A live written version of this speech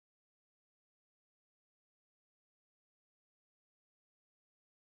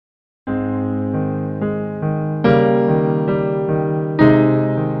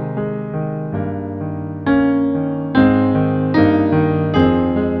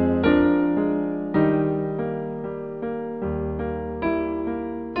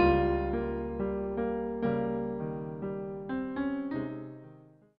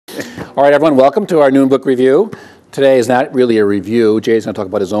All right, everyone, welcome to our noon book review. Today is not really a review. Jay's going to talk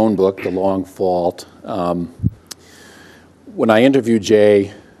about his own book, The Long Fault. When I interviewed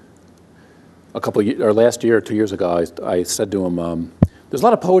Jay last year or 2 years ago, I said to him, there's a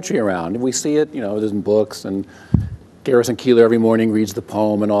lot of poetry around. We see it, there's in books, and Garrison Keillor every morning reads the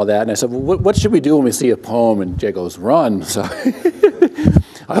poem and all that. And I said, well, what should we do when we see a poem? And Jay goes, run. So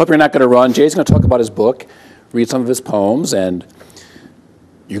I hope you're not going to run. Jay's going to talk about his book, read some of his poems, and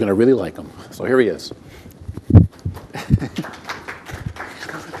you're going to really like him. So here he is.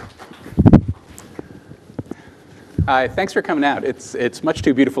 Hi, thanks for coming out. It's much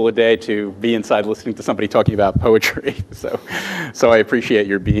too beautiful a day to be inside listening to somebody talking about poetry. So I appreciate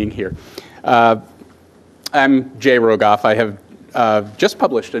your being here. I'm Jay Rogoff. I have just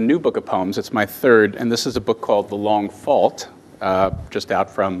published a new book of poems. It's my third, and this is a book called The Long Fault, just out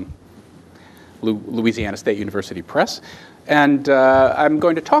from Louisiana State University Press. And I'm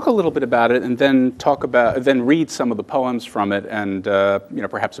going to talk a little bit about it, and then read some of the poems from it, and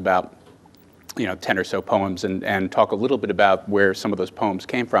perhaps about 10 or so poems, and talk a little bit about where some of those poems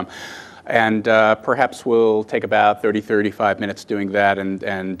came from. And perhaps we'll take about 35 minutes doing that, and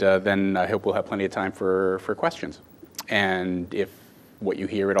then I hope we'll have plenty of time for questions. And if what you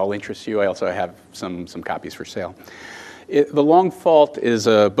hear at all interests you, I also have some copies for sale. The Long Fault is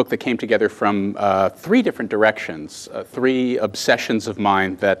a book that came together from three different directions, three obsessions of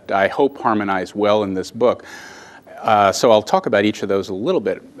mine that I hope harmonize well in this book. So I'll talk about each of those a little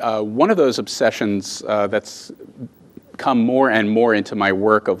bit. One of those obsessions that's come more and more into my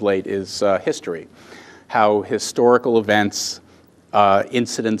work of late is history. How historical events,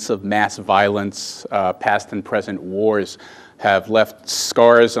 incidents of mass violence, past and present wars have left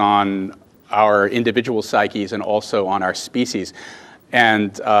scars on our individual psyches and also on our species,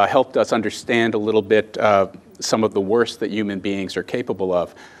 and helped us understand a little bit some of the worst that human beings are capable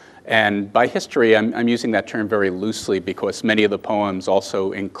of. And by history, I'm using that term very loosely because many of the poems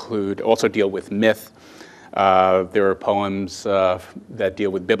also deal with myth. There are poems that deal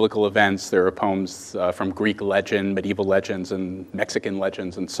with biblical events. There are poems from Greek legend, medieval legends, and Mexican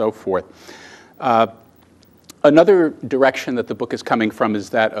legends, and so forth. Another direction that the book is coming from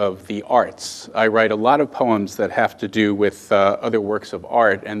is that of the arts. I write a lot of poems that have to do with other works of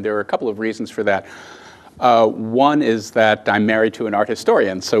art, and there are a couple of reasons for that. One is that I'm married to an art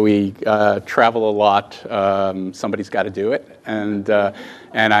historian, so we travel a lot. Somebody's got to do it, and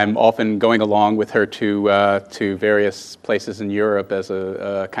I'm often going along with her to various places in Europe as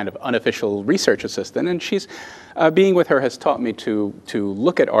a kind of unofficial research assistant. And being with her has taught me to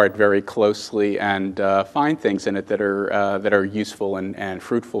look at art very closely and find things in it that are useful and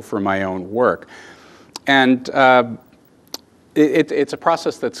fruitful for my own work. And it's a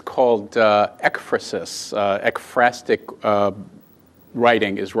process that's called ekphrasis. Ekphrastic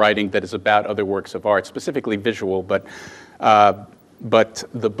writing is writing that is about other works of art, specifically visual, but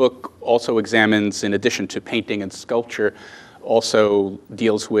the book also examines, in addition to painting and sculpture, also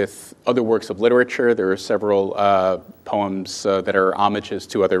deals with other works of literature. There are several poems that are homages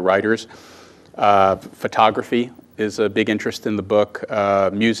to other writers. Photography is a big interest in the book,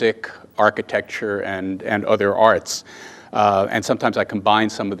 music, architecture, and other arts. And sometimes I combine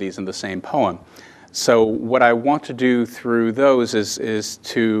some of these in the same poem. So what I want to do through those is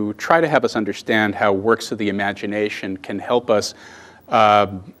to try to have us understand how works of the imagination can help us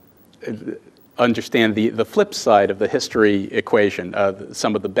understand the flip side of the history equation,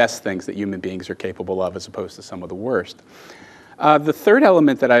 some of the best things that human beings are capable of as opposed to some of the worst. The third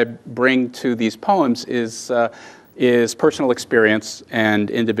element that I bring to these poems is personal experience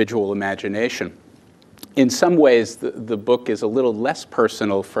and individual imagination. In some ways, the book is a little less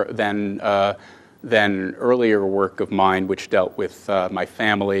personal than earlier work of mine, which dealt with my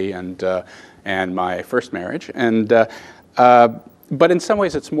family and my first marriage. But in some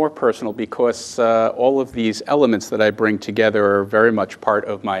ways, it's more personal because all of these elements that I bring together are very much part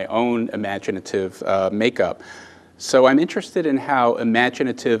of my own imaginative makeup. So I'm interested in how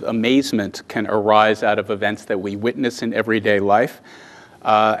imaginative amazement can arise out of events that we witness in everyday life.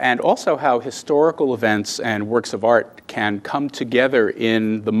 And also how historical events and works of art can come together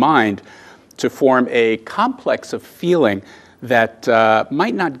in the mind to form a complex of feeling that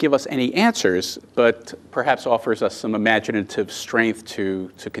might not give us any answers, but perhaps offers us some imaginative strength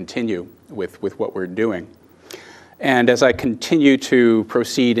to continue with what we're doing. And as I continue to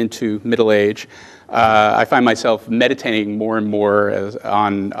proceed into middle age, I find myself meditating more and more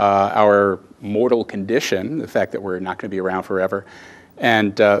on our mortal condition, the fact that we're not going to be around forever.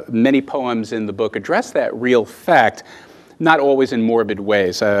 And many poems in the book address that real fact, not always in morbid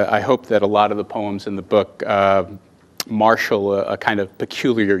ways. I hope that a lot of the poems in the book marshal a kind of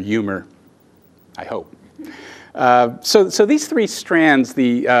peculiar humor, I hope. So these three strands,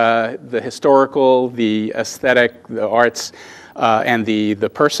 the historical, the aesthetic, the arts, and the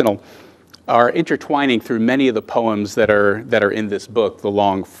personal, are intertwining through many of the poems that are in this book, The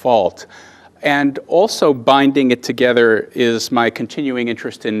Long Fault. And also binding it together is my continuing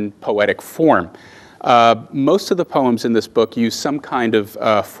interest in poetic form. Most of the poems in this book use some kind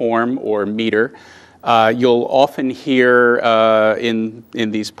of form or meter. You'll often hear in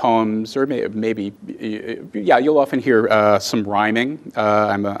these poems, or maybe, you'll often hear some rhyming.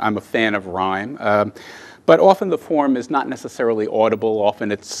 I'm a fan of rhyme. But often the form is not necessarily audible.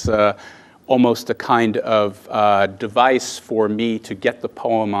 Often it's almost a kind of device for me to get the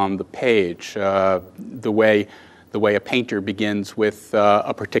poem on the page, the way a painter begins with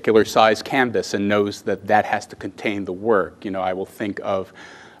a particular size canvas and knows that that has to contain the work. You know, I will think of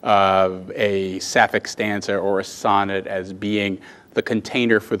a sapphic stanza or a sonnet as being the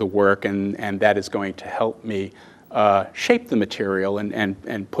container for the work, and that is going to help me shape the material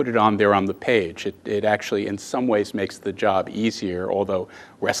and put it on there on the page. It actually, in some ways, makes the job easier, although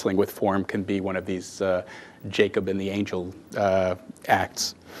wrestling with form can be one of these Jacob and the angel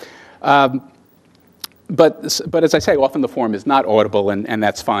acts. But as I say, often the form is not audible, and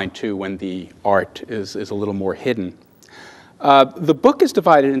that's fine too when the art is a little more hidden. The book is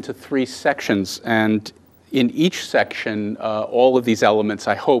divided into three sections, and in each section, all of these elements,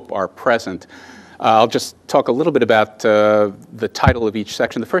 I hope, are present. I'll just talk a little bit about the title of each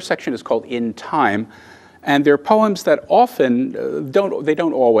section. The first section is called In Time, and they're poems that often, they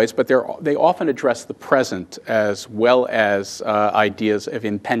don't always, but they often address the present as well as ideas of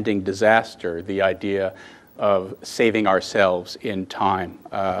impending disaster, the idea of saving ourselves in time,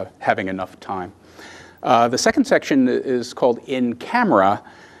 having enough time. The second section is called In Camera,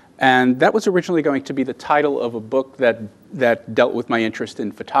 and that was originally going to be the title of a book that dealt with my interest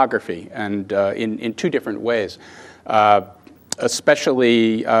in photography, and in two different ways.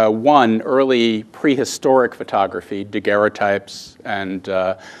 Especially one, early prehistoric photography, daguerreotypes, and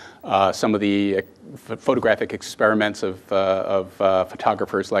some of the photographic experiments of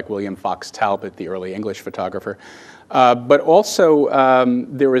photographers like William Fox Talbot, the early English photographer. But also,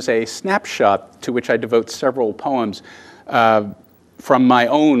 there is a snapshot to which I devote several poems from my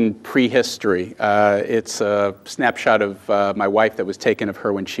own prehistory. It's a snapshot of my wife that was taken of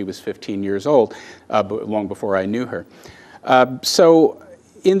her when she was 15 years old, long before I knew her. So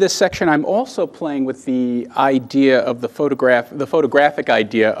in this section, I'm also playing with the idea of the photographic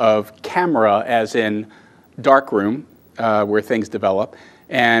idea of camera as in darkroom, where things develop,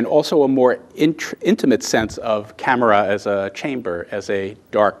 and also a more intimate sense of camera as a chamber, as a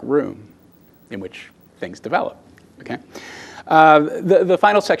dark room in which things develop. Okay? The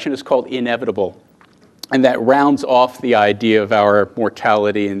final section is called Inevitable, and that rounds off the idea of our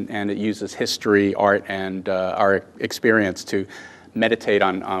mortality, and it uses history, art, and our experience to meditate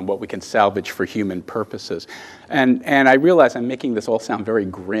on what we can salvage for human purposes. And I realize I'm making this all sound very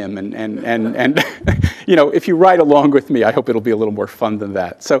grim, and you know, if you ride along with me, I hope it'll be a little more fun than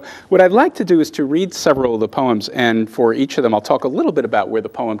that. So what I'd like to do is to read several of the poems, and for each of them I'll talk a little bit about where the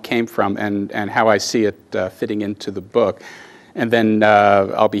poem came from and how I see it fitting into the book. And then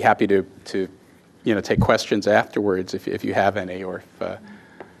I'll be happy to take questions afterwards if you have any, or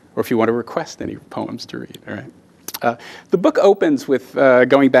if you want to request any poems to read. All right. The book opens with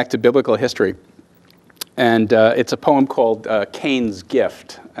going back to biblical history, and it's a poem called Cain's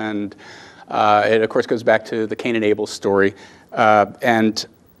Gift, and it of course goes back to the Cain and Abel story, and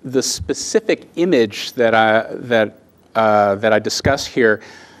the specific image that I discuss here,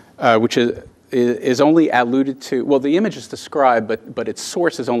 which is only alluded to, well, the image is described, but its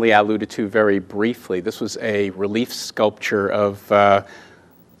source is only alluded to very briefly. This was a relief sculpture of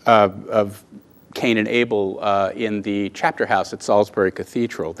Cain and Abel in the chapter house at Salisbury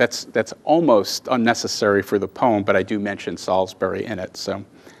Cathedral. That's almost unnecessary for the poem, but I do mention Salisbury in it. So,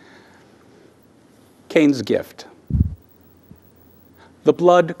 Cain's Gift. The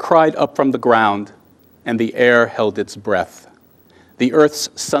blood cried up from the ground, and the air held its breath. The earth's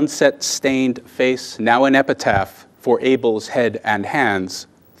sunset-stained face, now an epitaph for Abel's head and hands,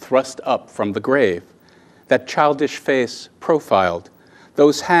 thrust up from the grave. That childish face profiled,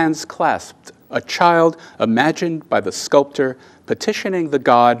 those hands clasped, a child imagined by the sculptor petitioning the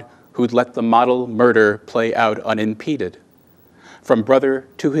God who'd let the model murder play out unimpeded. From brother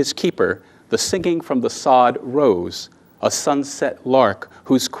to his keeper, the singing from the sod rose, a sunset lark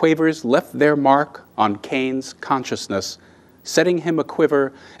whose quavers left their mark on Cain's consciousness, setting him a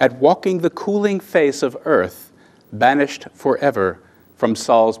quiver at walking the cooling face of earth, banished forever from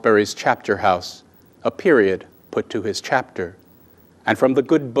Salisbury's chapter house, a period put to his chapter, and from the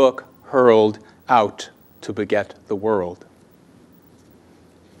good book hurled out to beget the world.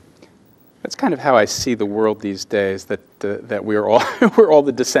 That's kind of how I see the world these days, that we're all, we're all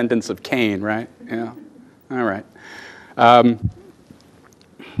the descendants of Cain, right? Yeah, all right.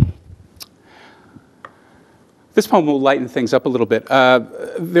 This poem will lighten things up a little bit.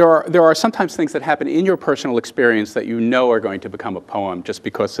 There are sometimes things that happen in your personal experience that you know are going to become a poem just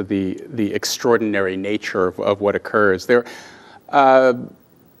because of the extraordinary nature of what occurs.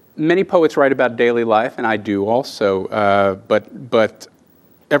 Many poets write about daily life, and I do also, but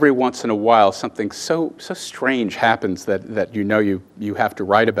every once in a while something so strange happens that you know you have to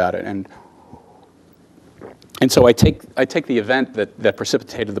write about it. And so I take the event that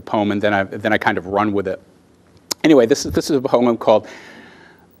precipitated the poem, and then I kind of run with it. Anyway, this is a poem called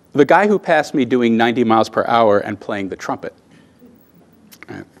 "The Guy Who Passed Me Doing 90 Miles Per Hour and Playing the Trumpet."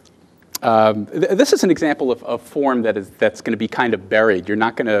 This is an example of form that's going to be kind of buried. You're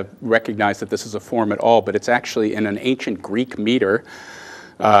not going to recognize that this is a form at all, but it's actually in an ancient Greek meter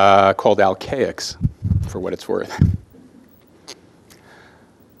called alcaics, for what it's worth.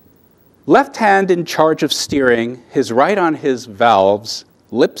 Left hand in charge of steering, his right on his valves,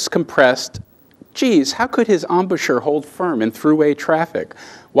 lips compressed. Geez, how could his embouchure hold firm in throughway traffic?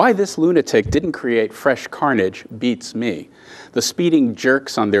 Why this lunatic didn't create fresh carnage beats me. The speeding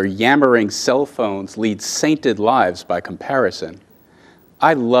jerks on their yammering cell phones lead sainted lives by comparison.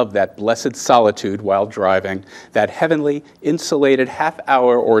 I love that blessed solitude while driving, that heavenly, insulated half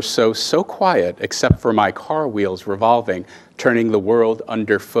hour or so quiet except for my car wheels revolving, turning the world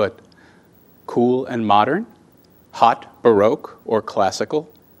underfoot. Cool and modern? Hot, Baroque, or classical?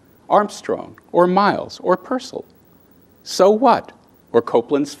 Armstrong, or Miles, or Purcell? So what? Or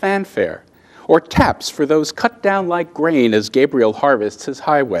Copland's fanfare? Or taps for those cut down like grain as Gabriel harvests his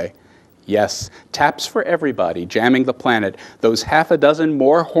highway? Yes, taps for everybody, jamming the planet, those half a dozen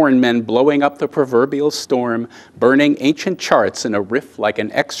more hornmen blowing up the proverbial storm, burning ancient charts in a riff like an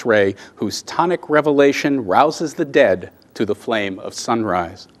X-ray whose tonic revelation rouses the dead to the flame of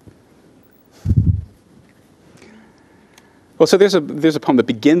sunrise. Well, so there's a poem that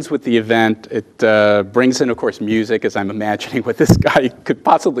begins with the event. It brings in, of course, music, as I'm imagining what this guy could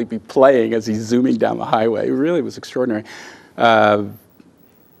possibly be playing as he's zooming down the highway. It really was extraordinary.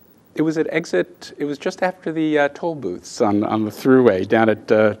 It was at exit. It was just after the toll booths on the thruway down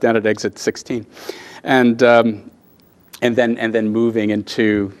at exit 16, and then moving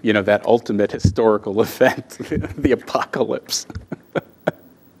into that ultimate historical event, the apocalypse.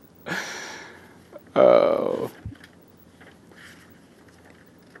 Oh.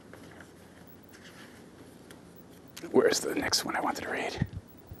 Where's the next one I wanted to read?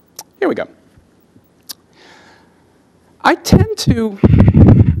 Here we go. I tend to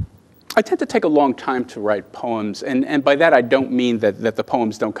take a long time to write poems, and by that I don't mean that the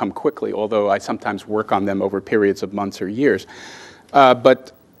poems don't come quickly, although I sometimes work on them over periods of months or years.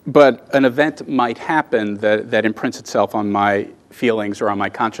 But an event might happen that imprints itself on my feelings or on my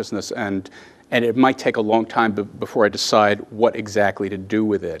consciousness, and it might take a long time before I decide what exactly to do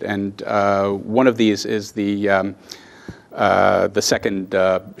with it. And one of these is the second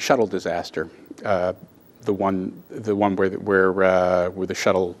shuttle disaster, the one where the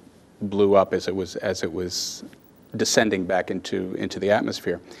shuttle blew up as it was descending back into the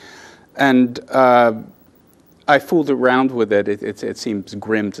atmosphere, and I fooled around with it. It seems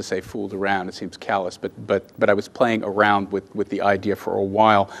grim to say fooled around. It seems callous, but I was playing around with the idea for a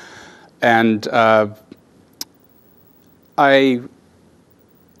while. And I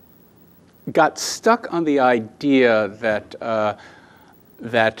got stuck on the idea that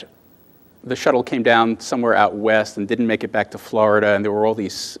the shuttle came down somewhere out west and didn't make it back to Florida, and there were all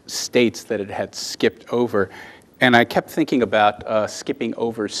these states that it had skipped over. And I kept thinking about skipping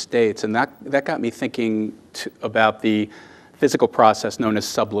over states, and that got me thinking about the physical process known as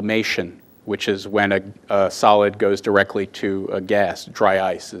sublimation, which is when a solid goes directly to a gas. Dry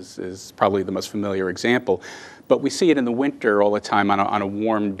ice is probably the most familiar example. But we see it in the winter all the time on a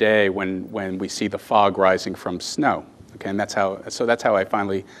warm day when we see the fog rising from snow. Okay, and that's how I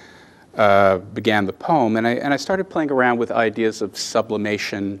finally began the poem. And I started playing around with ideas of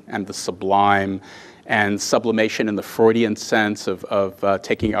sublimation and the sublime, and sublimation in the Freudian sense of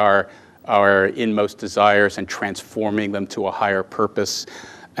taking our inmost desires and transforming them to a higher purpose,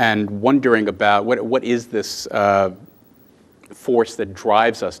 and wondering about what is this force that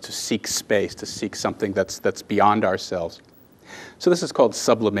drives us to seek space, to seek something that's beyond ourselves. So this is called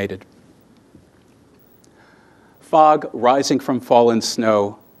Sublimated. Fog rising from fallen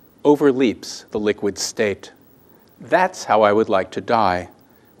snow overleaps the liquid state. That's how I would like to die,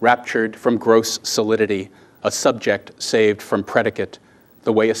 raptured from gross solidity, a subject saved from predicate,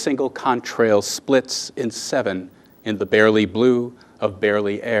 the way a single contrail splits in 7 in the barely blue of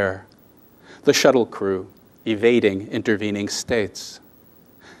barely air. The shuttle crew evading intervening states.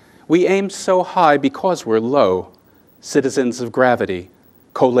 We aim so high because we're low, citizens of gravity,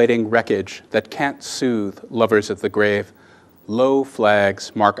 collating wreckage that can't soothe lovers of the grave. Low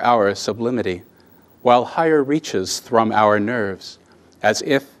flags mark our sublimity, while higher reaches thrum our nerves, as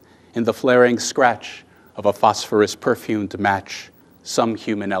if in the flaring scratch of a phosphorus-perfumed match, some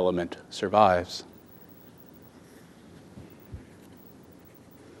human element survives.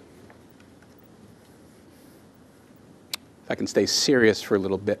 If I can stay serious for a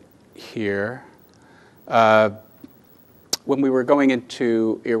little bit here. When we were going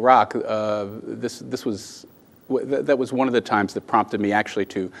into Iraq, that was one of the times that prompted me actually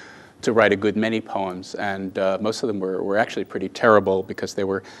to write a good many poems, and most of them were actually pretty terrible because they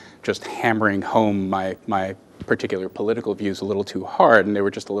were just hammering home my particular political views a little too hard, and they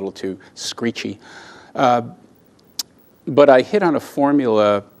were just a little too screechy. But I hit on a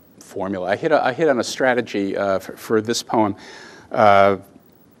formula. I hit on a strategy for this poem that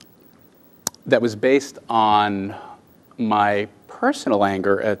was based on my personal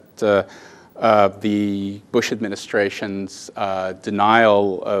anger at the Bush administration's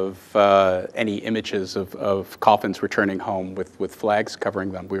denial of any images of coffins returning home with flags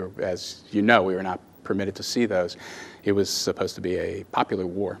covering them. As you know, we were not permitted to see those. It was supposed to be a popular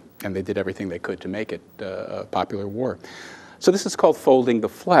war, and they did everything they could to make it a popular war. So this is called Folding the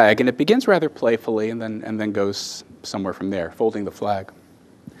Flag, and it begins rather playfully and then goes somewhere from there, folding the flag.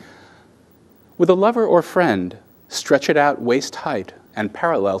 With a lover or friend, stretch it out waist height and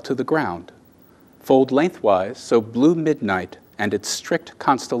parallel to the ground. Fold lengthwise so blue midnight and its strict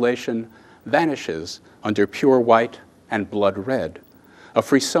constellation vanishes under pure white and blood red, a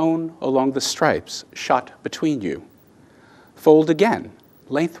frisson along the stripes shot between you. Fold again,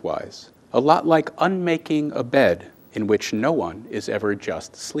 lengthwise, a lot like unmaking a bed in which no one is ever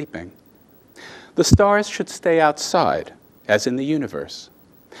just sleeping. The stars should stay outside, as in the universe.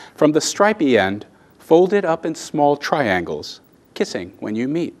 From the stripy end, fold it up in small triangles, kissing when you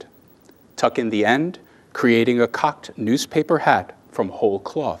meet. Tuck in the end, creating a cocked newspaper hat from whole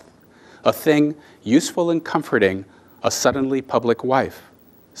cloth, a thing useful and comforting a suddenly public wife,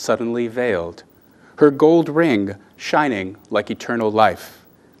 suddenly veiled, her gold ring shining like eternal life,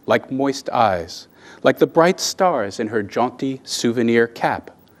 like moist eyes, like the bright stars in her jaunty souvenir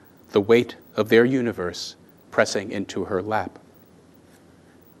cap, the weight of their universe pressing into her lap.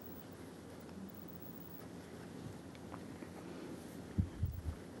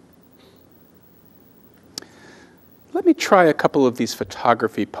 Let me try a couple of these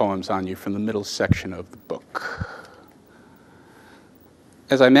photography poems on you from the middle section of the book.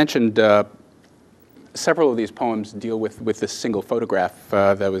 As I mentioned, several of these poems deal with this single photograph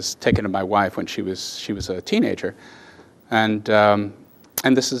that was taken of my wife when she was a teenager, and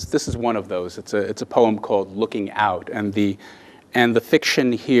this is one of those. It's a poem called "Looking Out," and the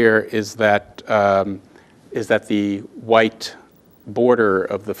fiction here is that the white border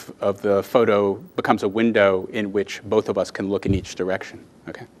of the photo becomes a window in which both of us can look in each direction.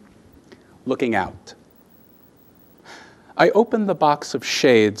 Okay, looking out. I open the box of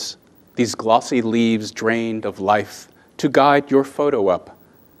shades, these glossy leaves drained of life, to guide your photo up,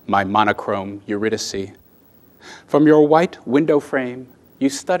 my monochrome Eurydice. From your white window frame, you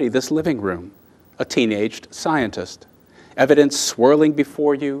study this living room, a teenaged scientist, evidence swirling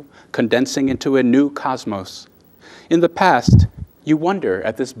before you, condensing into a new cosmos. In the past, you wonder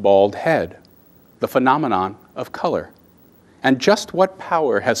at this bald head, the phenomenon of color, and just what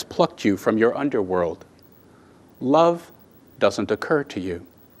power has plucked you from your underworld. Love doesn't occur to you.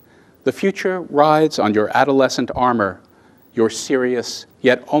 The future rides on your adolescent armor, your serious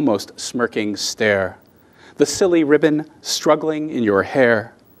yet almost smirking stare, the silly ribbon struggling in your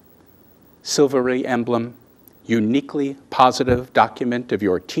hair, silvery emblem, uniquely positive document of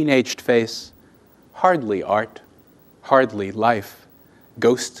your teenaged face, hardly art, hardly life,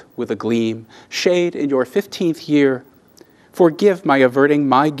 ghost with a gleam, shade in your 15th year. Forgive my averting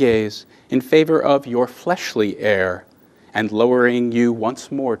my gaze in favor of your fleshly air, and lowering you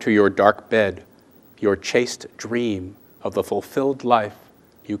once more to your dark bed, your chaste dream of the fulfilled life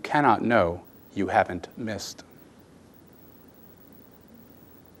you cannot know you haven't missed.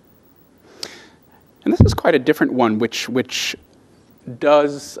 And this is quite a different one, which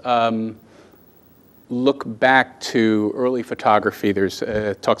does look back to early photography. There's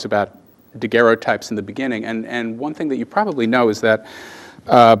talks about daguerreotypes in the beginning, and one thing that you probably know is that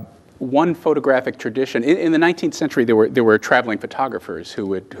one photographic tradition in the 19th century, there were traveling photographers who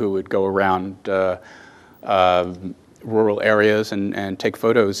would go around rural areas and take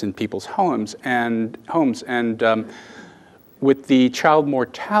photos in people's homes. With the child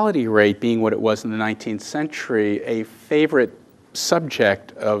mortality rate being what it was in the 19th century, a favorite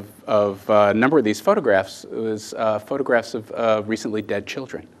subject of a number of these photographs was photographs of recently dead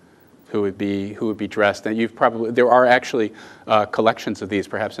children who would be dressed. And there are actually collections of these,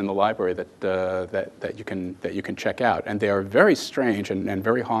 perhaps in the library, that you can check out, and they are very strange and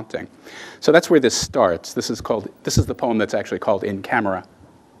very haunting. So that's where this starts. This is the poem that's actually called In Camera.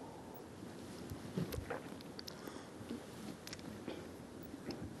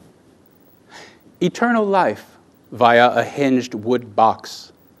 Eternal life via a hinged wood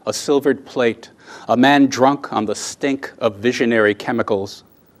box, a silvered plate, a man drunk on the stink of visionary chemicals.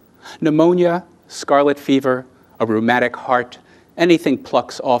 Pneumonia, scarlet fever, a rheumatic heart, anything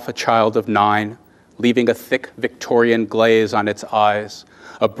plucks off a child of 9, leaving a thick Victorian glaze on its eyes,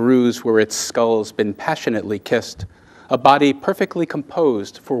 a bruise where its skull's been passionately kissed, a body perfectly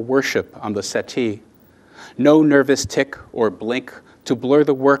composed for worship on the settee. No nervous tick or blink to blur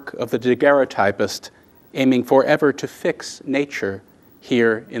the work of the daguerreotypist, aiming forever to fix nature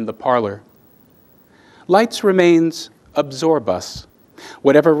here in the parlor. Light's remains absorb us.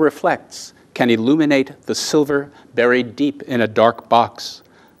 Whatever reflects can illuminate the silver buried deep in a dark box,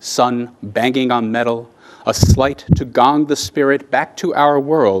 sun banging on metal, a slight to gong the spirit back to our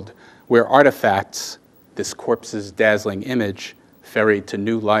world where artifacts, this corpse's dazzling image, ferried to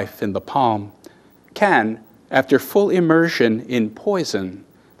new life in the palm, can, after full immersion in poison,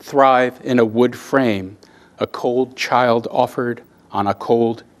 thrive in a wood frame, a cold child offered on a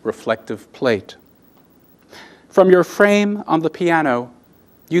cold, reflective plate. From your frame on the piano,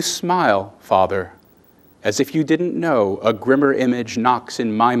 you smile, Father, as if you didn't know a grimmer image knocks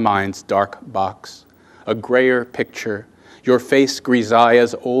in my mind's dark box, a grayer picture, your face grisaille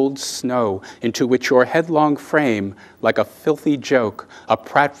as old snow, into which your headlong frame, like a filthy joke, a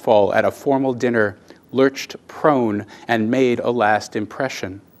pratfall at a formal dinner, lurched prone and made a last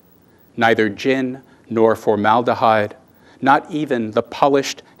impression. Neither gin nor formaldehyde, not even the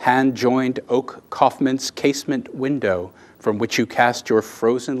polished, hand-joined oak Kaufman's casement window from which you cast your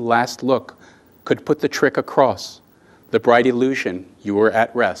frozen last look, could put the trick across, the bright illusion you were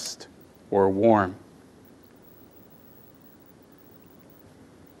at rest or warm.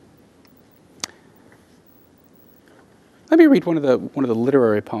 Let me read one of the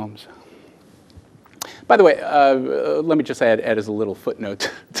literary poems. By the way, let me just add as a little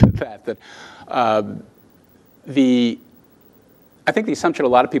footnote to that I think the assumption a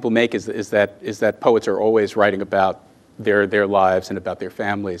lot of people make is that poets are always writing about their lives and about their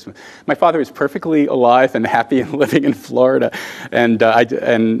families. My father is perfectly alive and happy and living in Florida, and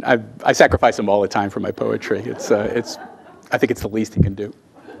I sacrifice him all the time for my poetry. I think it's the least he can do,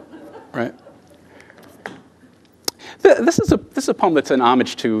 right? This is a poem that's an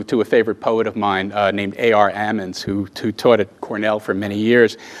homage to a favorite poet of mine named A.R. Ammons, who taught at Cornell for many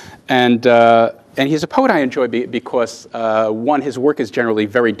years, and he's a poet I enjoy because one, his work is generally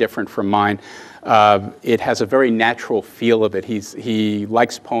very different from mine. It has a very natural feel of it. He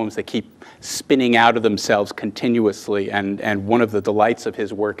likes poems that keep spinning out of themselves continuously, and one of the delights of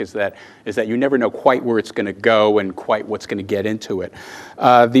his work is that you never know quite where it's going to go and quite what's going to get into it.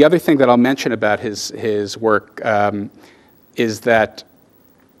 The other thing that I'll mention about his work is that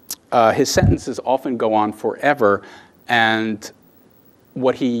his sentences often go on forever, and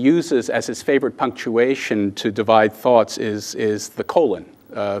what he uses as his favorite punctuation to divide thoughts is the colon,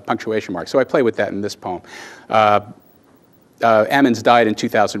 punctuation mark. So I play with that in this poem. Ammons died in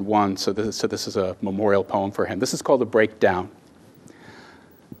 2001, so this is a memorial poem for him. This is called A Breakdown.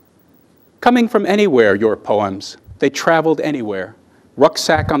 Coming from anywhere, your poems, they traveled anywhere.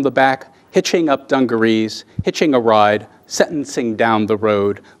 Rucksack on the back, hitching up dungarees, hitching a ride, sentencing down the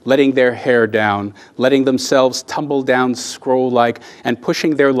road, letting their hair down, letting themselves tumble down scroll-like, and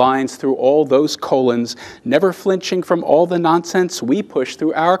pushing their lines through all those colons, never flinching from all the nonsense we push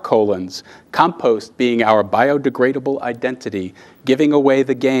through our colons, compost being our biodegradable identity, giving away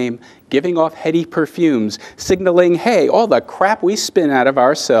the game, giving off heady perfumes, signaling, hey, all the crap we spin out of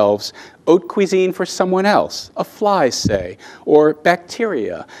ourselves, haute cuisine for someone else, a fly, say, or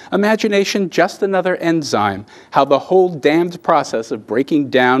bacteria, imagination just another enzyme, how the whole damned process of breaking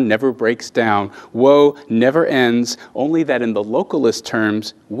down never breaks down, woe never ends, only that in the localist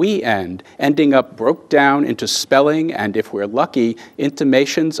terms, we end, ending up broke down into spelling and, if we're lucky,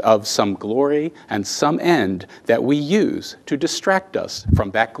 intimations of some glory and some end that we use to distract us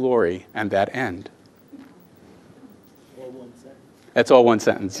from that glory and that end. That's all one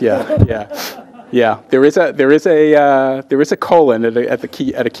sentence. Yeah. There is a colon at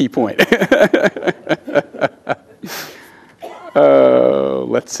a key point.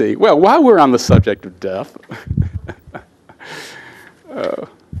 Let's see. Well, while we're on the subject of death,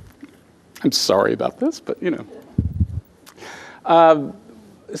 I'm sorry about this, but you know.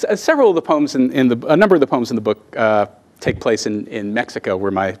 Several of the poems a number of the poems in the book take place in Mexico,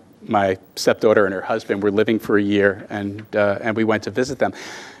 where my stepdaughter and her husband were living for a year, and we went to visit them.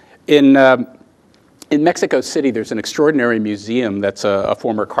 In Mexico City, there's an extraordinary museum that's a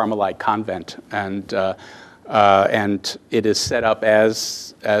former Carmelite convent, and it is set up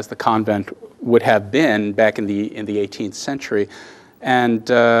as the convent would have been back in the 18th century. And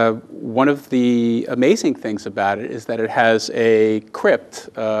one of the amazing things about it is that it has a crypt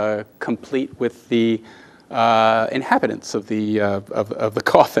complete with the inhabitants of the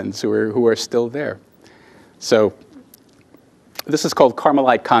coffins who are still there. So this is called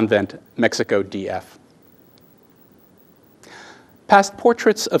Carmelite Convent, Mexico, DF. Past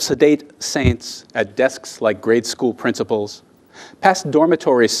portraits of sedate saints at desks like grade school principals, past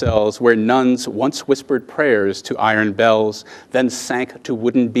dormitory cells where nuns once whispered prayers to iron bells, then sank to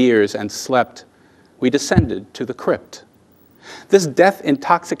wooden biers and slept, we descended to the crypt. This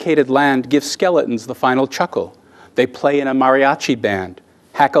death-intoxicated land gives skeletons the final chuckle. They play in a mariachi band,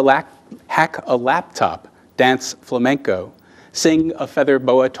 hack a laptop, dance flamenco, sing a feather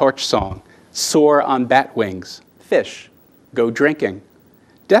boa torch song, soar on bat wings, fish, go drinking.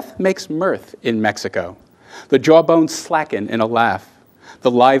 Death makes mirth in Mexico. The jawbones slacken in a laugh. The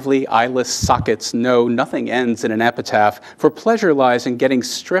lively, eyeless sockets know nothing ends in an epitaph, for pleasure lies in getting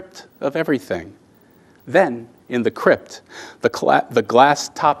stripped of everything. Then, in the crypt, the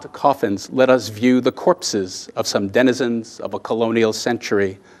glass-topped coffins let us view the corpses of some denizens of a colonial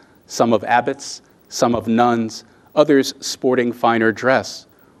century, some of abbots, some of nuns, others sporting finer dress,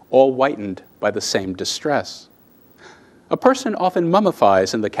 all whitened by the same distress. A person often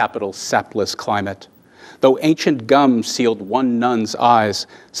mummifies in the capital's sapless climate. Though ancient gum sealed one nun's eyes,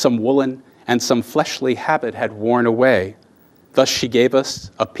 some woolen and some fleshly habit had worn away. Thus she gave us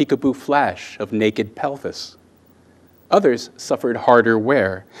a peekaboo flash of naked pelvis. Others suffered harder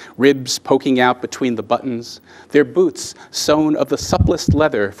wear, ribs poking out between the buttons, their boots sewn of the supplest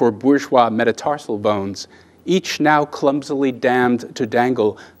leather for bourgeois metatarsal bones, each now clumsily damned to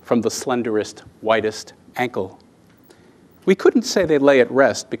dangle from the slenderest, whitest ankle. We couldn't say they lay at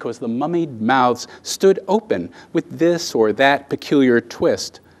rest because the mummied mouths stood open with this or that peculiar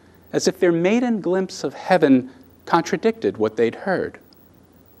twist, as if their maiden glimpse of heaven contradicted what they'd heard.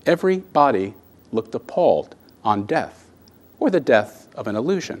 Every body looked appalled on death, or the death of an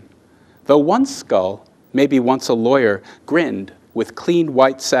illusion, though one skull, maybe once a lawyer, grinned with clean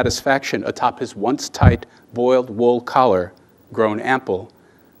white satisfaction atop his once tight boiled wool collar, grown ample,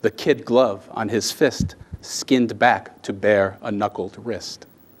 the kid glove on his fist skinned back to bare a knuckled wrist.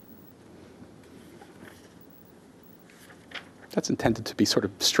 That's intended to be sort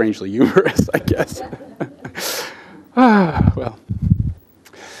of strangely humorous, I guess. Well,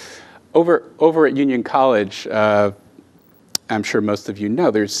 over at Union College, I'm sure most of you know,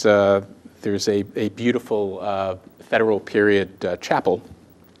 there's a beautiful federal period chapel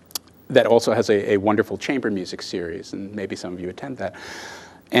that also has a wonderful chamber music series, and maybe some of you attend that.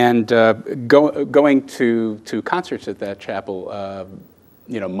 And going to concerts at that chapel,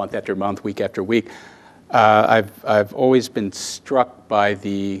 month after month, week after week, I've always been struck by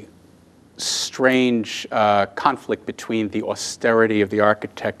the strange conflict between the austerity of the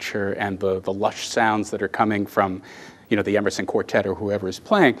architecture and the lush sounds that are coming from, the Emerson Quartet or whoever is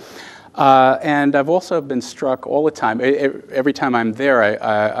playing. And I've also been struck all the time. Every time I'm there,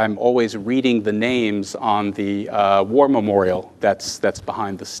 I'm always reading the names on the war memorial that's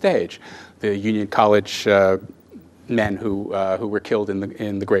behind the stage, the Union College men who were killed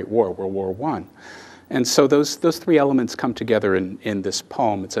in the Great War, World War I. And so those three elements come together in this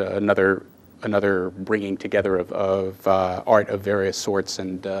poem. It's another bringing together of art of various sorts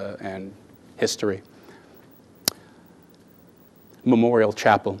and history. Memorial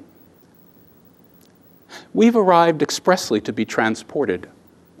Chapel. We've arrived expressly to be transported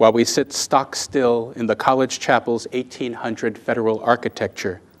while we sit stock still in the college chapel's 1800 federal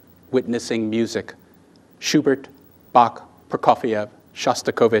architecture, witnessing music. Schubert, Bach, Prokofiev,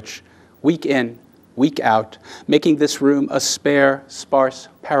 Shostakovich, week in, week out, making this room a spare, sparse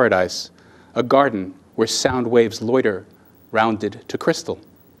paradise, a garden where sound waves loiter, rounded to crystal.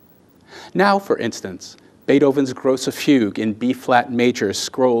 Now, for instance, Beethoven's Grosse Fugue in B-flat major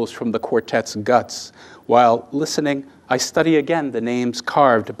scrolls from the quartet's guts. While listening, I study again the names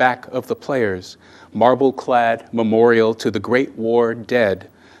carved back of the players, marble-clad memorial to the Great War dead,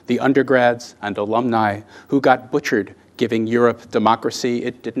 the undergrads and alumni who got butchered, giving Europe democracy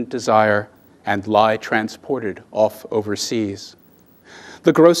it didn't desire, and lie transported off overseas.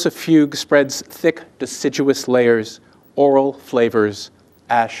 The grosser fugue spreads thick, deciduous layers, oral flavors,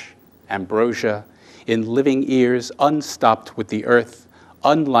 ash, ambrosia, in living ears unstopped with the earth,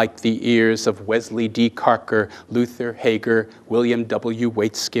 unlike the ears of Wesley D. Carker, Luther Hager, William W.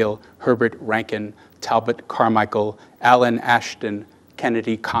 Waitskill, Herbert Rankin, Talbot Carmichael, Alan Ashton,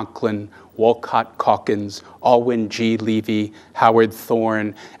 Kennedy Conklin, Walcott Calkins, Alwyn G. Levy, Howard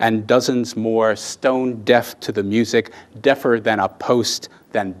Thorne, and dozens more, stone deaf to the music, deafer than a post,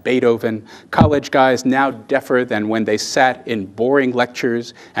 than Beethoven, college guys now deafer than when they sat in boring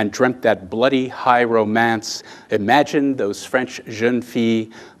lectures and dreamt that bloody high romance, imagined those French jeunes filles,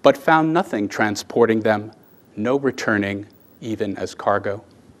 but found nothing transporting them, no returning, even as cargo.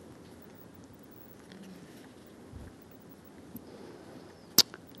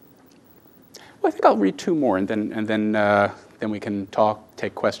 Well, I think I'll read two more, and then we can talk,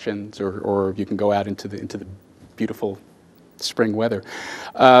 take questions, or you can go out into the beautiful spring weather.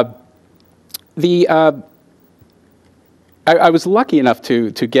 I was lucky enough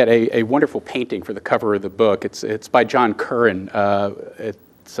to get a wonderful painting for the cover of the book. It's by John Curran. Of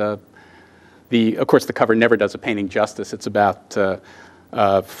course, the cover never does a painting justice. It's about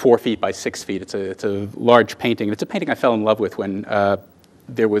 4 feet by 6 feet. It's a large painting. It's a painting I fell in love with when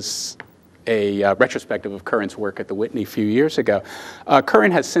there was a retrospective of Curran's work at the Whitney a few years ago.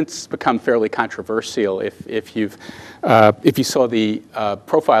 Curran has since become fairly controversial. If you saw the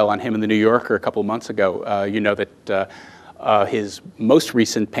profile on him in the New Yorker a couple of months ago, you know that his most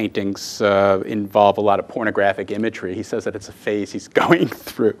recent paintings involve a lot of pornographic imagery. He says that it's a phase he's going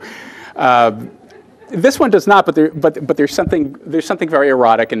through. This one does not, but there's something very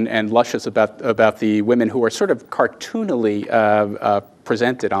erotic and luscious about the women who are sort of cartoonily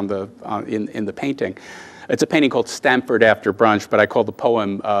presented in the painting. It's a painting called Stamford After Brunch, but I call the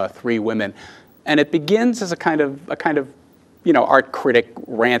poem Three Women, and it begins as a kind of art critic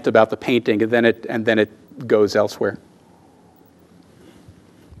rant about the painting, and then it goes elsewhere.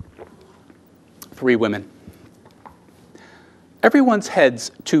 Three women. Everyone's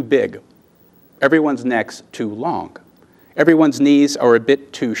head's too big. Everyone's neck's too long. Everyone's knees are a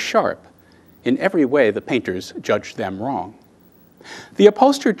bit too sharp. In every way, the painters judged them wrong. The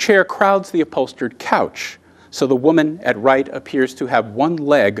upholstered chair crowds the upholstered couch, so the woman at right appears to have one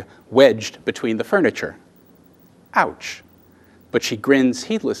leg wedged between the furniture. Ouch. But she grins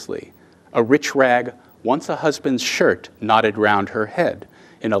heedlessly, a rich rag, once a husband's shirt, knotted round her head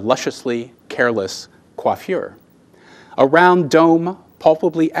in a lusciously careless coiffure. A round dome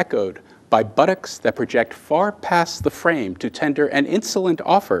palpably echoed by buttocks that project far past the frame to tender an insolent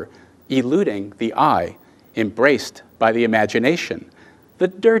offer, eluding the eye, embraced by the imagination, the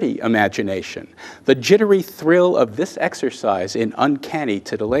dirty imagination, the jittery thrill of this exercise in uncanny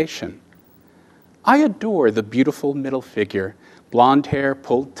titillation. I adore the beautiful middle figure, blonde hair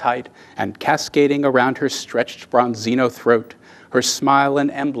pulled tight and cascading around her stretched bronzino throat, her smile an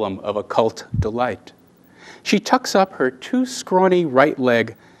emblem of occult delight. She tucks up her too scrawny right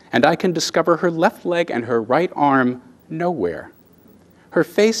leg, and I can discover her left leg and her right arm nowhere. Her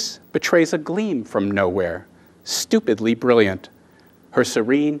face betrays a gleam from nowhere, stupidly brilliant. Her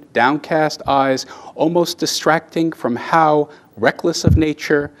serene, downcast eyes almost distracting from how, reckless of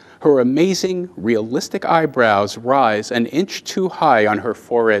nature, her amazing, realistic eyebrows rise an inch too high on her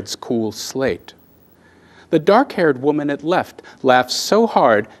forehead's cool slate. The dark-haired woman at left laughs so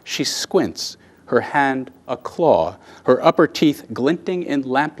hard she squints, her hand a claw, her upper teeth glinting in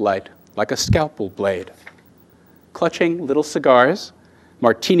lamplight like a scalpel blade. Clutching little cigars,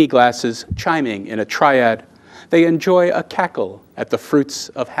 martini glasses chiming in a triad, they enjoy a cackle at the fruits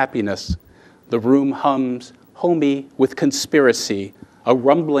of happiness. The room hums, homey with conspiracy, a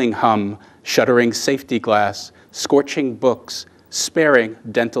rumbling hum, shuddering safety glass, scorching books, sparing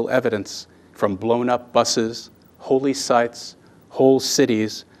dental evidence from blown-up buses, holy sites, whole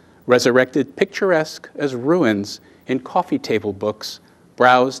cities, resurrected picturesque as ruins in coffee table books,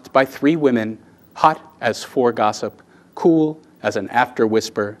 browsed by three women, hot as fore gossip, cool as an after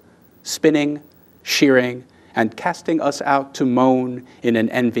whisper, spinning, shearing, and casting us out to moan in an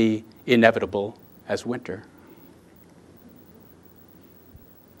envy inevitable as winter.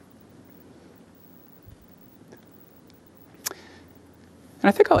 And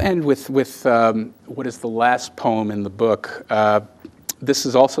I think I'll end with what is the last poem in the book. This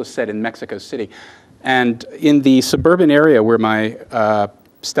is also set in Mexico City. And in the suburban area where my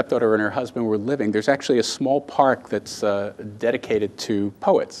stepdaughter and her husband were living, there's actually a small park that's dedicated to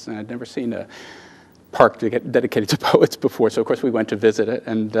poets. And I'd never seen a park dedicated to poets before, so of course we went to visit it.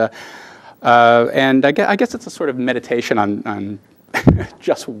 And I guess it's a sort of meditation on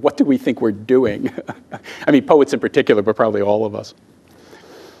Just what do we think we're doing? I mean, poets in particular, but probably all of us.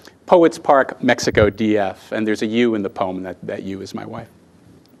 Poets Park, Mexico, DF, and there's a U in the poem, that U is my wife.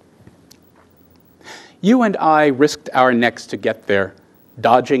 You and I risked our necks to get there,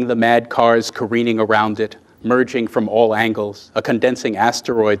 dodging the mad cars careening around it, merging from all angles, a condensing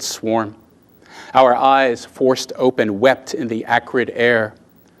asteroid swarm. Our eyes, forced open, wept in the acrid air.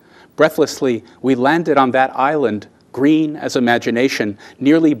 Breathlessly, we landed on that island, green as imagination,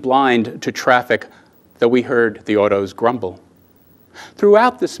 nearly blind to traffic, though we heard the autos grumble.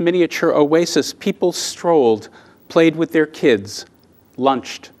 Throughout this miniature oasis, people strolled, played with their kids,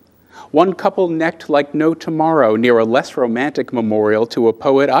 lunched. One couple necked like no tomorrow near a less romantic memorial to a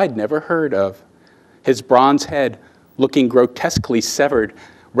poet I'd never heard of. His bronze head, looking grotesquely severed,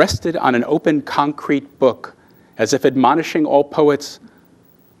 rested on an open concrete book, as if admonishing all poets,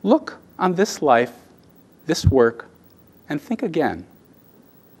 look on this life, this work, and think again.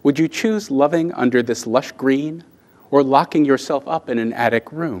 Would you choose loving under this lush green, or locking yourself up in an attic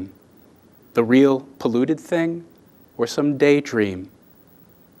room? The real polluted thing, or some daydream?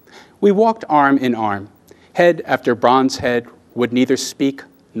 We walked arm in arm. Head after bronze head would neither speak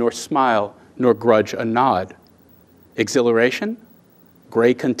nor smile nor grudge a nod. Exhilaration?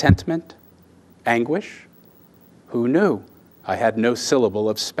 Gray contentment? Anguish? Who knew? I had no syllable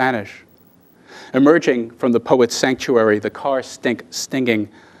of Spanish. Emerging from the poet's sanctuary, the car stinging,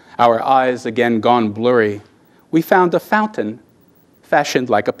 our eyes again gone blurry, we found a fountain fashioned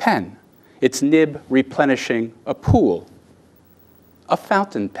like a pen, its nib replenishing a pool, a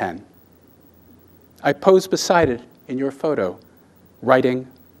fountain pen. I posed beside it in your photo, writing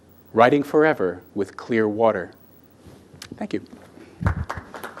forever with clear water. Thank you.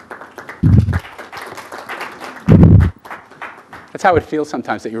 That's how it feels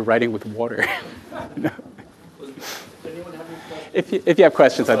sometimes that you're writing with water. No. If you have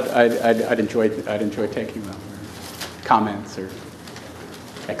questions, I'd enjoy taking them, or comments, or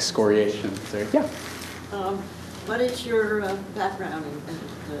excoriations, or yeah. What is your background and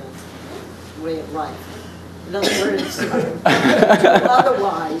way of life? In other words,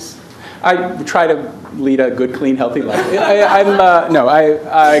 otherwise. I try to lead a good, clean, healthy life. I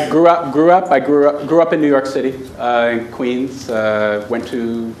grew up in New York City, in Queens. Went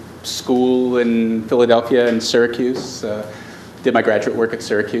to school in Philadelphia and Syracuse. Did my graduate work at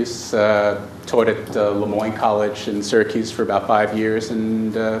Syracuse. Taught at Lemoyne College in Syracuse for about 5 years,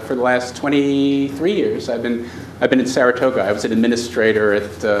 and for the last 23 years, I've been in Saratoga. I was an administrator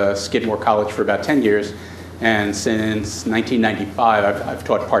at Skidmore College for about 10 years. And since 1995, I've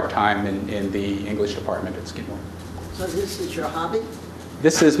taught part-time in the English department at Skidmore. So this is your hobby?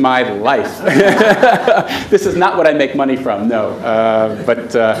 This is my life. This is not what I make money from, no.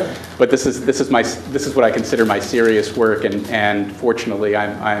 But this is what I consider my serious work, and fortunately,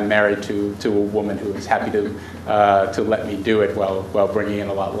 I'm married to a woman who is happy to let me do it while bringing in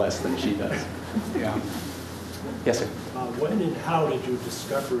a lot less than she does. Yeah. Yes, sir. When and how did you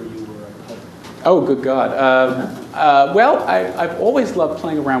discover you were a poet? Oh, good God. Well, I've always loved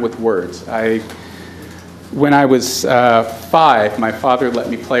playing around with words. When I was 5, my father let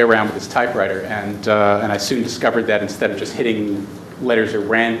me play around with his typewriter, and I soon discovered that instead of just hitting letters at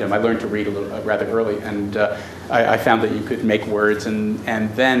random, I learned to read rather early, and I found that you could make words, and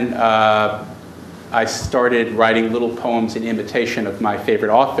then I started writing little poems in imitation of my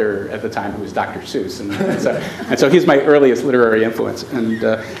favorite author at the time, who was Dr. Seuss, and so he's my earliest literary influence.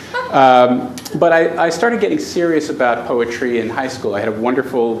 But I started getting serious about poetry in high school. I had a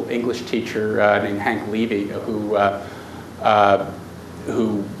wonderful English teacher named Hank Levy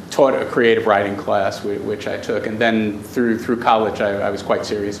who taught a creative writing class, which I took, and then through college I was quite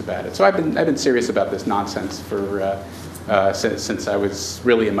serious about it. So I've been serious about this nonsense for since I was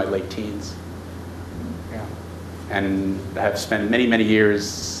really in my late teens. And have spent many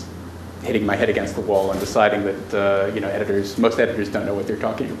years hitting my head against the wall and deciding that most editors don't know what they're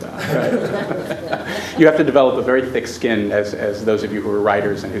talking about. Right? You have to develop a very thick skin, as those of you who are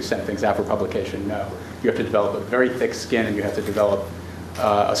writers and who send things out for publication know. You have to develop a very thick skin, and you have to develop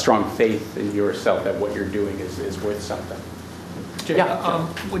a strong faith in yourself that what you're doing is worth something. Jay,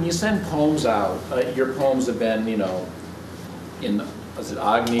 when you send poems out, your poems have been, in is it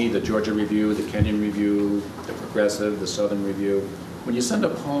Agni, the Georgia Review, the Kenyon Review, the Progressive, the Southern Review. When you send a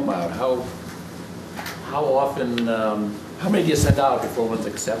poem out, how often, how many do you send out before one's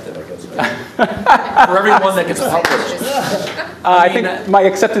accepted, I guess? Right? For every one that gets published. I think my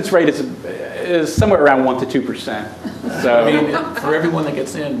acceptance rate is somewhere around 1% to 2%. So I mean, for everyone that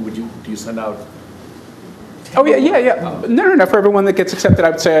gets in, do you send out? Oh yeah. No. For everyone that gets accepted, I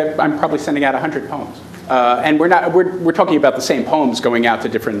would say I'm probably sending out 100 poems. And we're talking about the same poems going out to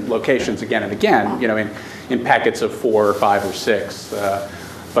different locations again and again, you know, in packets of 4 or 5 or 6.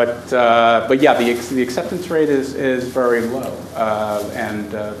 But yeah, the acceptance rate is very low,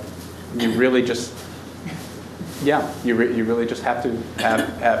 and you really just, yeah, you really just have to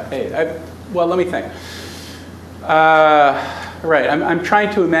have faith. Well, let me think. Right, I'm trying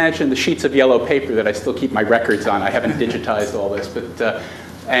to imagine the sheets of yellow paper that I still keep my records on. I haven't digitized all this, but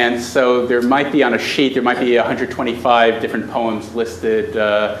and so there might be on a sheet, there might be 125 different poems listed,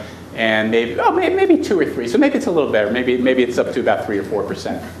 and maybe 2 or 3. So maybe it's a little better. Maybe it's up to about 3 or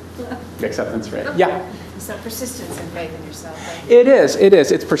 4% acceptance rate. Yeah. So persistence and faith in yourself. Right? It is.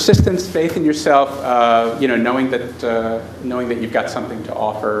 It's persistence, faith in yourself. You know, knowing that you've got something to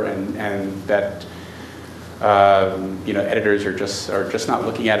offer, and that you know, editors are just not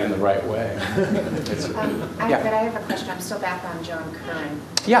looking at it in the right way. But I have a question. I'm still back on John Curran.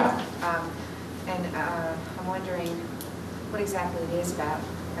 Yeah. And I'm wondering what exactly it is about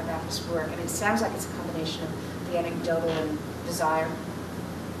this work. And it sounds like it's a combination of the anecdotal and desire.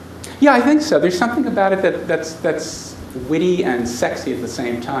 Yeah, I think so. There's something about it that's witty and sexy at the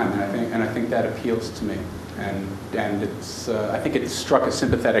same time, and I think that appeals to me. And it's I think it struck a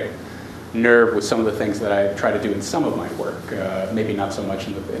sympathetic nerve with some of the things that I try to do in some of my work. Maybe not so much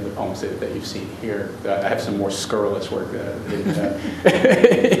in the poems that you've seen here. I have some more scurrilous work in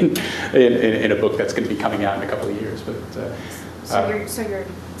a book that's going to be coming out in a couple of years. But so you're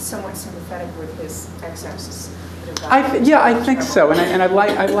somewhat sympathetic with his excesses. I think so, and I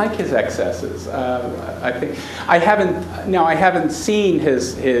like his excesses. I think I haven't seen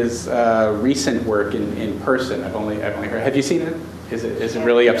his recent work in person. I've only heard. Have you seen it? Is it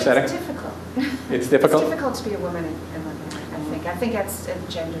really upsetting? It's difficult. It's difficult? It's difficult to be a woman in London, I think that's a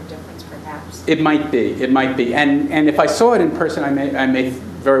gender difference, perhaps. It might be. And if I saw it in person, I may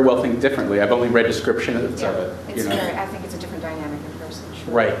very well think differently. I've only read descriptions of it. I think it's a different dynamic in person.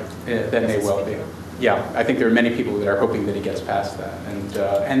 Sure. Right. That may well be. Yeah, I think there are many people that are hoping that he gets past that, and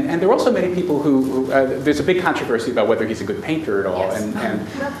there are also many people who there's a big controversy about whether he's a good painter at all, yes. and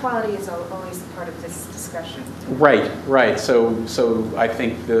that quality is always part of this discussion. Right. So I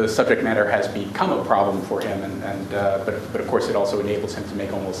think the subject matter has become a problem for him, but of course it also enables him to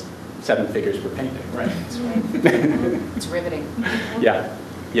make almost 7 figures per painting, right? That's right. It's riveting.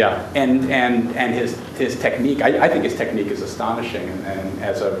 Yeah, and his technique, I think his technique is astonishing, and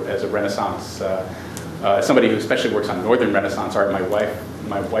as a Renaissance. Somebody who especially works on Northern Renaissance art, my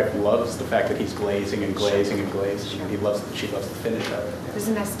wife loves the fact that he's glazing and glazing and glazing. She loves the finish of it. There's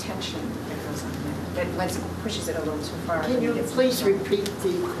a nice tension that goes on there, that once it pushes it a little too far. Can you please repeat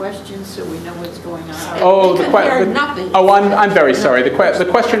the question so we know what's going on? Oh, the question. I'm very sorry. The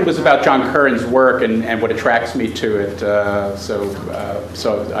question was about John Curran's work and what attracts me to it. So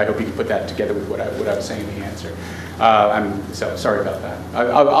I hope you can put that together with what I was saying in the answer. I'm so sorry about that.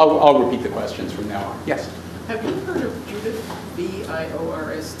 I'll repeat the questions from now on. Yes. Have you heard of Judith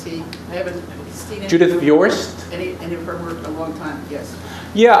Viorst? I haven't seen any. Judith Viorst? Any of her work in a long time. Yes.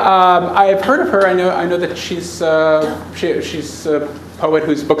 Yeah, I've heard of her. I know that she's a poet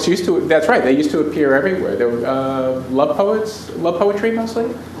whose books used to. That's right. They used to appear everywhere. They were love poetry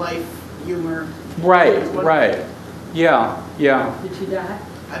mostly. Life, humor. Right. Yeah. Did she die?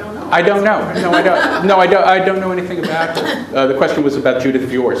 I don't know. I don't know. No, I don't. No, I don't know anything about her. The question was about Judith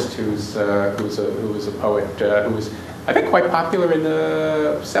Viorst, who was a poet who was, I think, quite popular in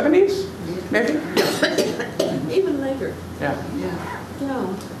the 70s, maybe. Even later. Yeah.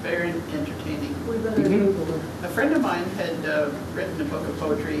 No. Very entertaining. We better Google her. A friend of mine had written a book of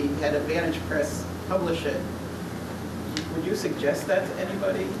poetry. He had Advantage Press publish it. Would you suggest that to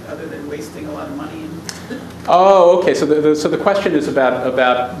anybody other than wasting a lot of money? Oh, okay. So the question is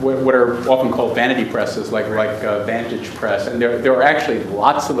about what are often called vanity presses, like Vantage Press, and there are actually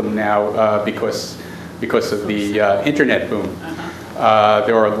lots of them now because of the internet boom.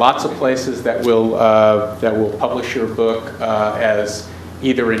 There are lots of places that will publish your book as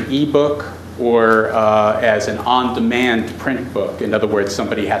either an ebook or as an on-demand print book. In other words,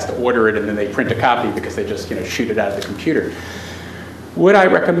 somebody has to order it and then they print a copy because they just shoot it out of the computer. Would I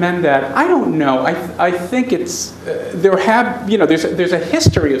recommend that? I don't know. I think it's there's a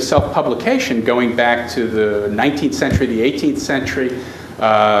history of self-publication going back to the 19th century, the 18th century.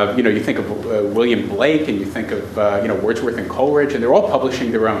 You think of William Blake and you think of Wordsworth and Coleridge, and they're all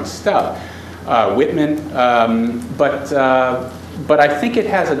publishing their own stuff. Whitman, but I think it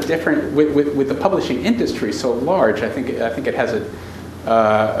has a different with the publishing industry so large. I think it has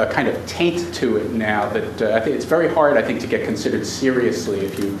a kind of taint to it now that I think it's very hard. I think to get considered seriously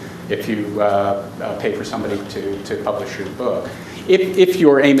if you pay for somebody to publish your book. if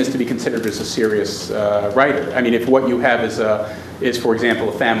your aim is to be considered as a serious writer. I mean, if what you have is, for example,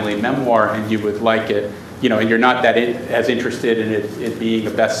 a family memoir, and you would like it, you know, and you're not that as interested in it being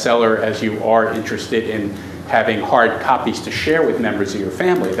a bestseller as you are interested in having hard copies to share with members of your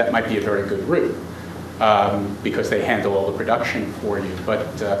family, that might be a very good route, because they handle all the production for you.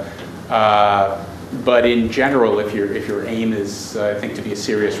 But in general, if your aim is, I think, to be a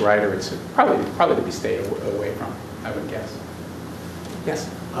serious writer, it's probably to be stayed away from, I would guess. Yes?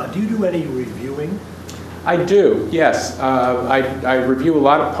 Do you do any reviewing? I do, yes. I review a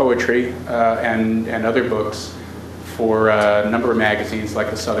lot of poetry and other books for a number of magazines like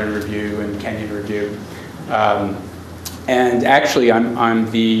the Southern Review and Kenyon Review. And actually, I'm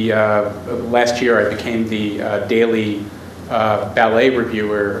the, last year I became the daily ballet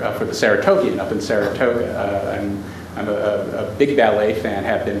reviewer for the Saratogian up in Saratoga. I'm a big ballet fan,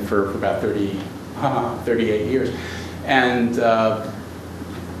 have been for about 38 years.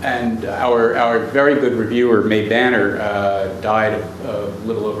 And our very good reviewer, May Banner, died a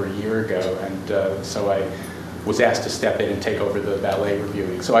little over a year ago, and so I was asked to step in and take over the ballet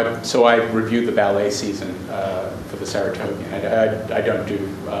reviewing. So I reviewed the ballet season for the Saratogian. I don't do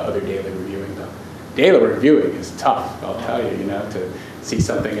other daily reviewing though. Daily reviewing is tough, I'll tell you. You know, to see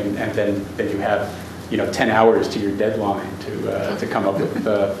something and then you have 10 hours to your deadline to come up with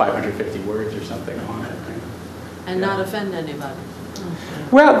 550 words or something on it. Right? And not offend anybody.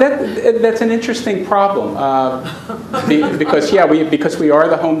 Well, that's an interesting problem because we are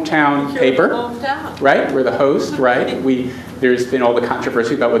the hometown paper, Hometown. right? We're the host, right? There's been all the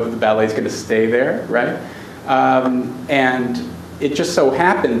controversy about whether the ballet is going to stay there, right? And it just so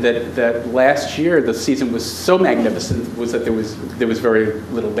happened that last year the season was so magnificent that there was very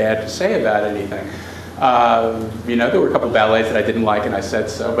little bad to say about anything. There were a couple of ballets that I didn't like, and I said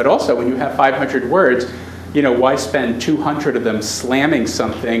so. But also, when you have 500 words. Why spend 200 of them slamming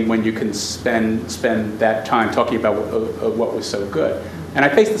something when you can spend that time talking about what was so good? And I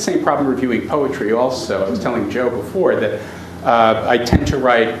face the same problem reviewing poetry also. I was telling Joe before that I tend to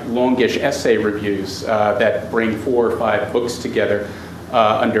write longish essay reviews that bring 4 or 5 books together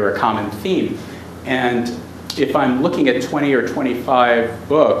under a common theme. And if I'm looking at 20 or 25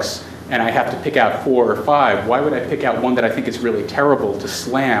 books and I have to pick out 4 or 5, why would I pick out one that I think is really terrible to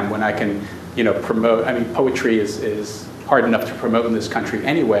slam when I can promote? I mean, poetry is hard enough to promote in this country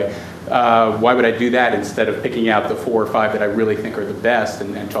anyway. Why would I do that instead of picking out the 4 or 5 that I really think are the best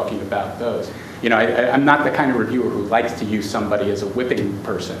and talking about those? I'm not the kind of reviewer who likes to use somebody as a whipping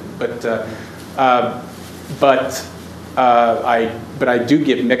person, but I do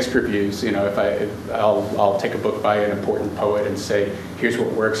give mixed reviews. I'll take a book by an important poet and say, here's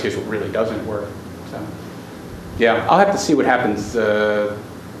what works, here's what really doesn't work. So, yeah, I'll have to see what happens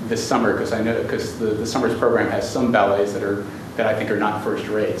this summer, because the summer's program has some ballets that I think are not first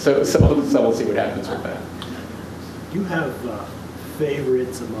rate. So we'll see what happens with that. Do you have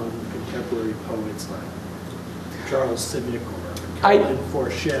favorites among contemporary poets like Charles Simic or Caroline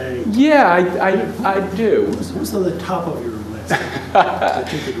Forche? Yeah, I do. Who's on the top of your list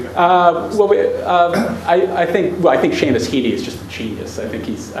that you could recommend? I think Seamus Heaney is just a genius. I think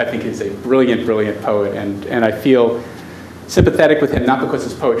he's a brilliant poet, and I feel sympathetic with him, not because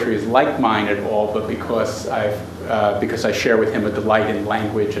his poetry is like mine at all, but because I share with him a delight in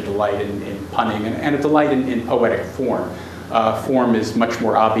language, a delight in punning, and a delight in poetic form. Form is much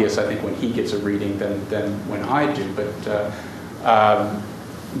more obvious, I think, when he gets a reading than when I do.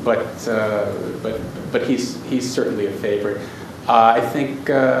 But he's certainly a favorite. I think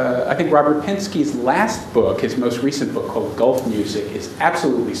Robert Pinsky's last book, his most recent book called Gulf Music, is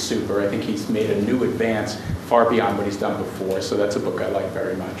absolutely super. I think he's made a new advance far beyond what he's done before, so that's a book I like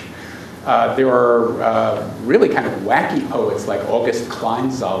very much. There are really kind of wacky poets like August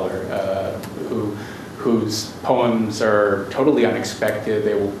Kleinzahler, whose poems are totally unexpected.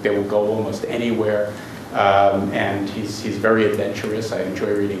 They will go almost anywhere, and he's very adventurous. I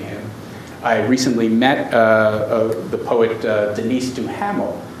enjoy reading him. I recently met the poet Denise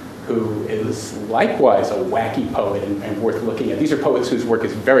Duhamel, who is likewise a wacky poet and worth looking at. These are poets whose work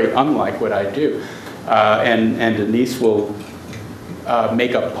is very unlike what I do. And Denise will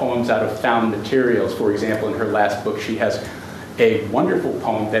make up poems out of found materials. For example, in her last book, she has a wonderful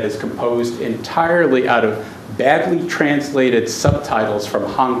poem that is composed entirely out of badly translated subtitles from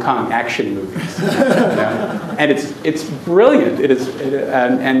Hong Kong action movies. And it's brilliant.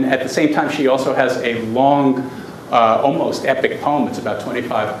 And at the same time, she also has a long, almost epic poem. It's about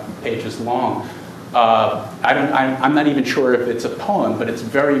 25 pages long. I'm not even sure if it's a poem, but it's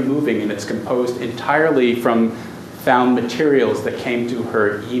very moving, and it's composed entirely from found materials that came to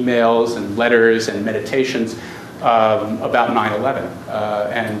her emails and letters and meditations about 9/11,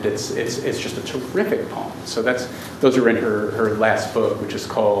 and it's just a terrific poem. So those are in her last book, which is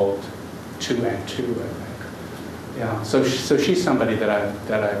called 2 and 2, I think. Yeah. So she's somebody that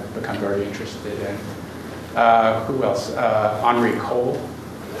I've become very interested in. Who else? Henri Cole,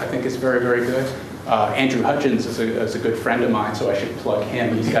 I think, is very, very good. Andrew Hudgens is a good friend of mine, so I should plug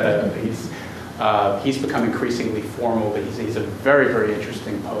him. He's become increasingly formal, but he's a very, very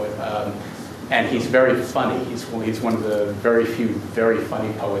interesting poet. And he's very funny. He's one of the very few very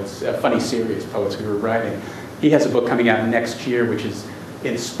funny poets, funny serious poets we were writing. He has a book coming out next year, which is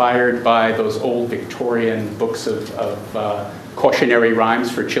inspired by those old Victorian books of cautionary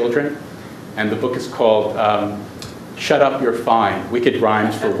rhymes for children. And the book is called Shut Up, You're Fine, Wicked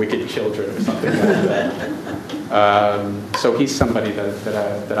Rhymes for Wicked Children, or something like that. So he's somebody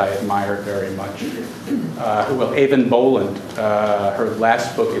that I admire very much. Well, Avon Boland, her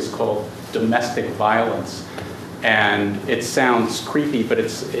last book is called Domestic Violence. And it sounds creepy, but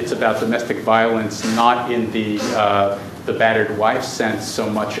it's about domestic violence, not in the battered wife sense so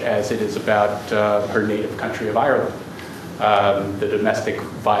much as it is about her native country of Ireland. The domestic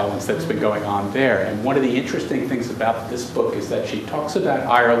violence that's been going on there. And one of the interesting things about this book is that she talks about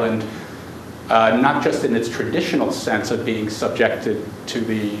Ireland not just in its traditional sense of being subjected to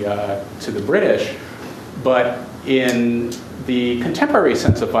the British, but in the contemporary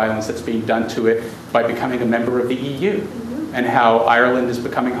sense of violence that's being done to it by becoming a member of the EU, and how Ireland is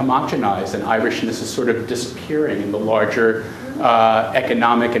becoming homogenized and Irishness is sort of disappearing in the larger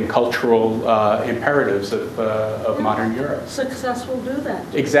economic and cultural imperatives of modern Europe. Success will do that.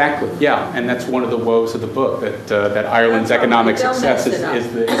 Exactly, yeah, and that's one of the woes of the book, that Ireland's economic success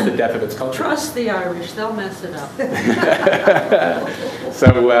is the death of its culture. Trust the Irish, they'll mess it up.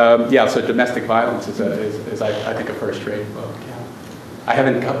 So, yeah, so Domestic Violence is I think, a first-rate book, yeah. I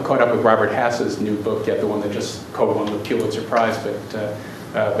haven't caught up with Robert Hass's new book yet, the one that just won the Pulitzer Prize,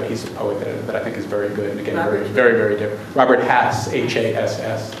 but he's a poet that I think is very good, and again, very, very, very different. Robert Hass,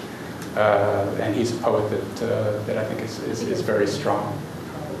 H-A-S-S, and he's a poet that I think is very strong.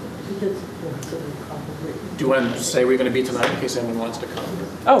 Do you want to say where you're going to be tonight in case anyone wants to come?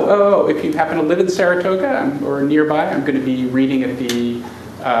 Oh, if you happen to live in Saratoga or nearby, I'm going to be reading at the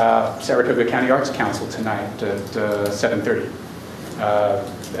Saratoga County Arts Council tonight at 7:30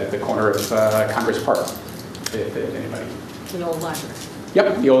 at the corner of Congress Park, if anybody. The old library.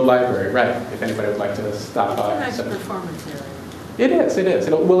 Yep, the old library, right, if anybody would like to stop by. Nice performance area. It is.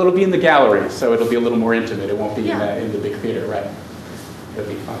 It'll be in the gallery, so it'll be a little more intimate. It won't be in the big theater, right? It'll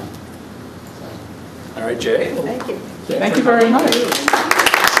be fun. So. All right, Jay. Thank you. Thank you very much.